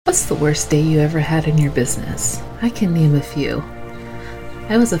What's the worst day you ever had in your business? I can name a few.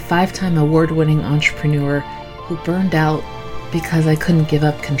 I was a 5-time award-winning entrepreneur who burned out because I couldn't give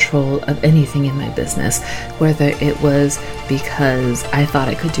up control of anything in my business, whether it was because I thought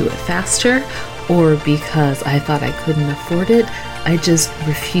I could do it faster or because I thought I couldn't afford it. I just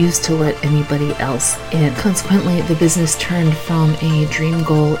refused to let anybody else in. Consequently, the business turned from a dream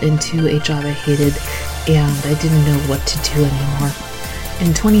goal into a job I hated, and I didn't know what to do anymore.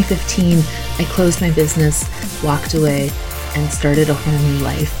 In 2015, I closed my business, walked away, and started a whole new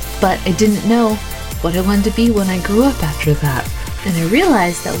life. But I didn't know what I wanted to be when I grew up after that. And I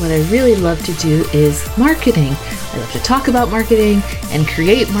realized that what I really love to do is marketing. I love to talk about marketing and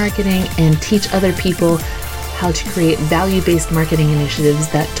create marketing and teach other people how to create value-based marketing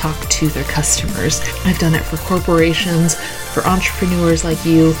initiatives that talk to their customers. I've done it for corporations, for entrepreneurs like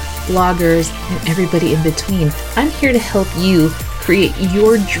you, bloggers, and everybody in between. I'm here to help you create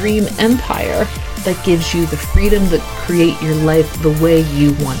your dream empire that gives you the freedom to create your life the way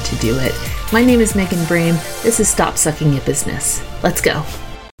you want to do it. My name is Megan Brame. This is Stop Sucking at Business. Let's go.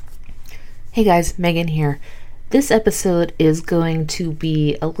 Hey guys, Megan here. This episode is going to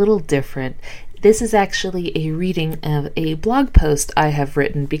be a little different. This is actually a reading of a blog post I have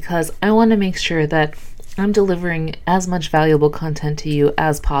written because I want to make sure that I'm delivering as much valuable content to you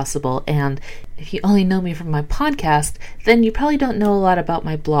as possible. And if you only know me from my podcast, then you probably don't know a lot about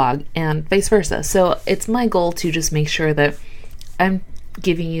my blog and vice versa. So it's my goal to just make sure that I'm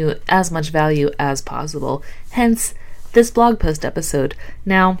giving you as much value as possible. Hence this blog post episode.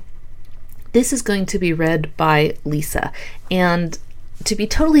 Now, this is going to be read by Lisa. And to be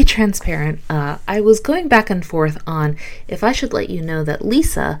totally transparent, I was going back and forth on if I should let you know that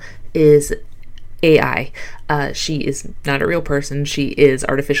Lisa is AI. She is not a real person. She is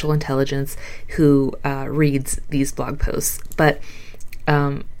artificial intelligence who reads these blog posts. But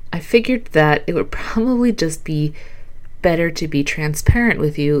I figured that it would probably just be better to be transparent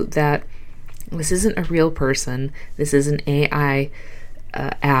with you that this isn't a real person. This is an AI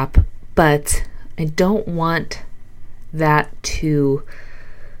app, but I don't want that to,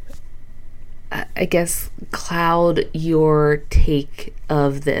 I guess, cloud your take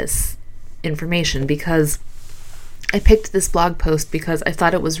of this information, because I picked this blog post because I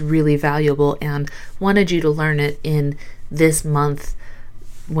thought it was really valuable and wanted you to learn it in this month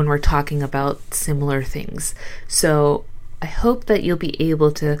when we're talking about similar things. So I hope that you'll be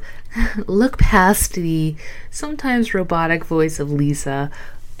able to look past the sometimes robotic voice of Lisa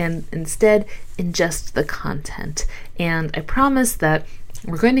and instead ingest the content. And I promise that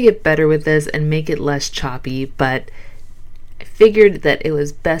we're going to get better with this and make it less choppy, but I figured that it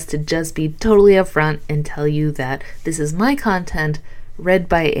was best to just be totally upfront and tell you that this is my content read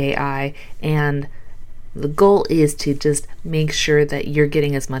by AI, and the goal is to just make sure that you're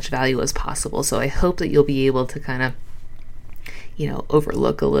getting as much value as possible. So I hope that you'll be able to kind of,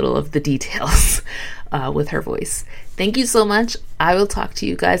 overlook a little of the details with her voice. Thank you so much. I will talk to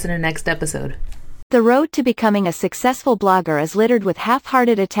you guys in our next episode. The road to becoming a successful blogger is littered with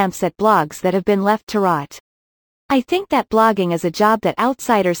half-hearted attempts at blogs that have been left to rot. I think that blogging is a job that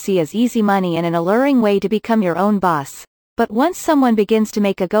outsiders see as easy money and an alluring way to become your own boss. But once someone begins to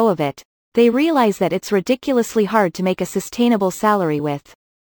make a go of it, they realize that it's ridiculously hard to make a sustainable salary with.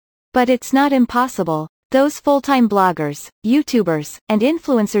 But it's not impossible. Those full-time bloggers, YouTubers, and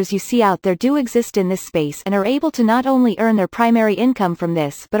influencers you see out there do exist in this space and are able to not only earn their primary income from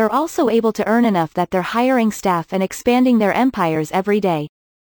this but are also able to earn enough that they're hiring staff and expanding their empires every day.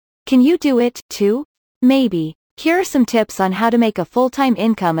 Can you do it, too? Maybe. Here are some tips on how to make a full-time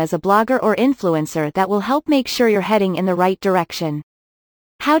income as a blogger or influencer that will help make sure you're heading in the right direction.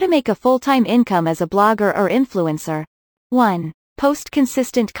 How to make a full-time income as a blogger or influencer. 1. Post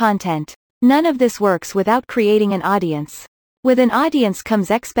consistent content. None of this works without creating an audience. With an audience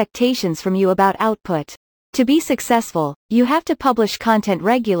comes expectations from you about output. To be successful, you have to publish content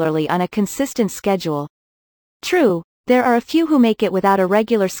regularly on a consistent schedule. True, there are a few who make it without a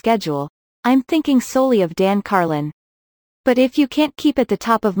regular schedule. I'm thinking solely of Dan Carlin. But if you can't keep at the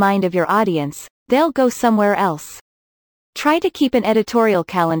top of mind of your audience, they'll go somewhere else. Try to keep an editorial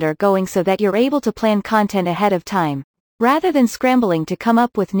calendar going so that you're able to plan content ahead of time, rather than scrambling to come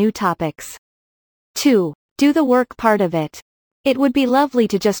up with new topics. 2. Do the work part of it. It would be lovely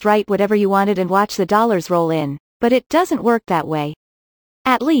to just write whatever you wanted and watch the dollars roll in, but it doesn't work that way.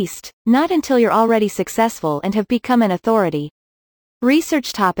 At least, not until you're already successful and have become an authority.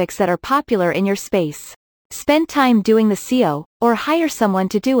 Research topics that are popular in your space. Spend time doing the SEO, or hire someone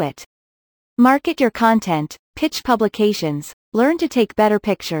to do it. Market your content, pitch publications, learn to take better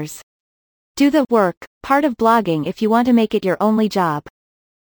pictures. Do the work part of blogging if you want to make it your only job.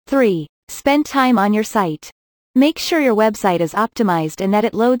 3. Spend time on your site. Make sure your website is optimized and that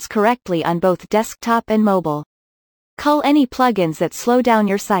it loads correctly on both desktop and mobile. Cull any plugins that slow down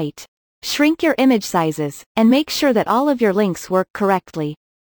your site. Shrink your image sizes, and make sure that all of your links work correctly.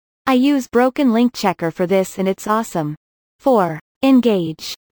 I use Broken Link Checker for this and it's awesome. 4.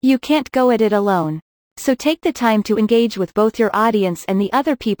 Engage. You can't go at it alone. So take the time to engage with both your audience and the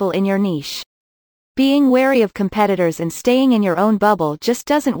other people in your niche. Being wary of competitors and staying in your own bubble just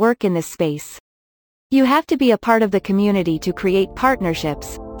doesn't work in this space. You have to be a part of the community to create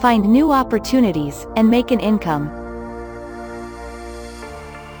partnerships, find new opportunities, and make an income.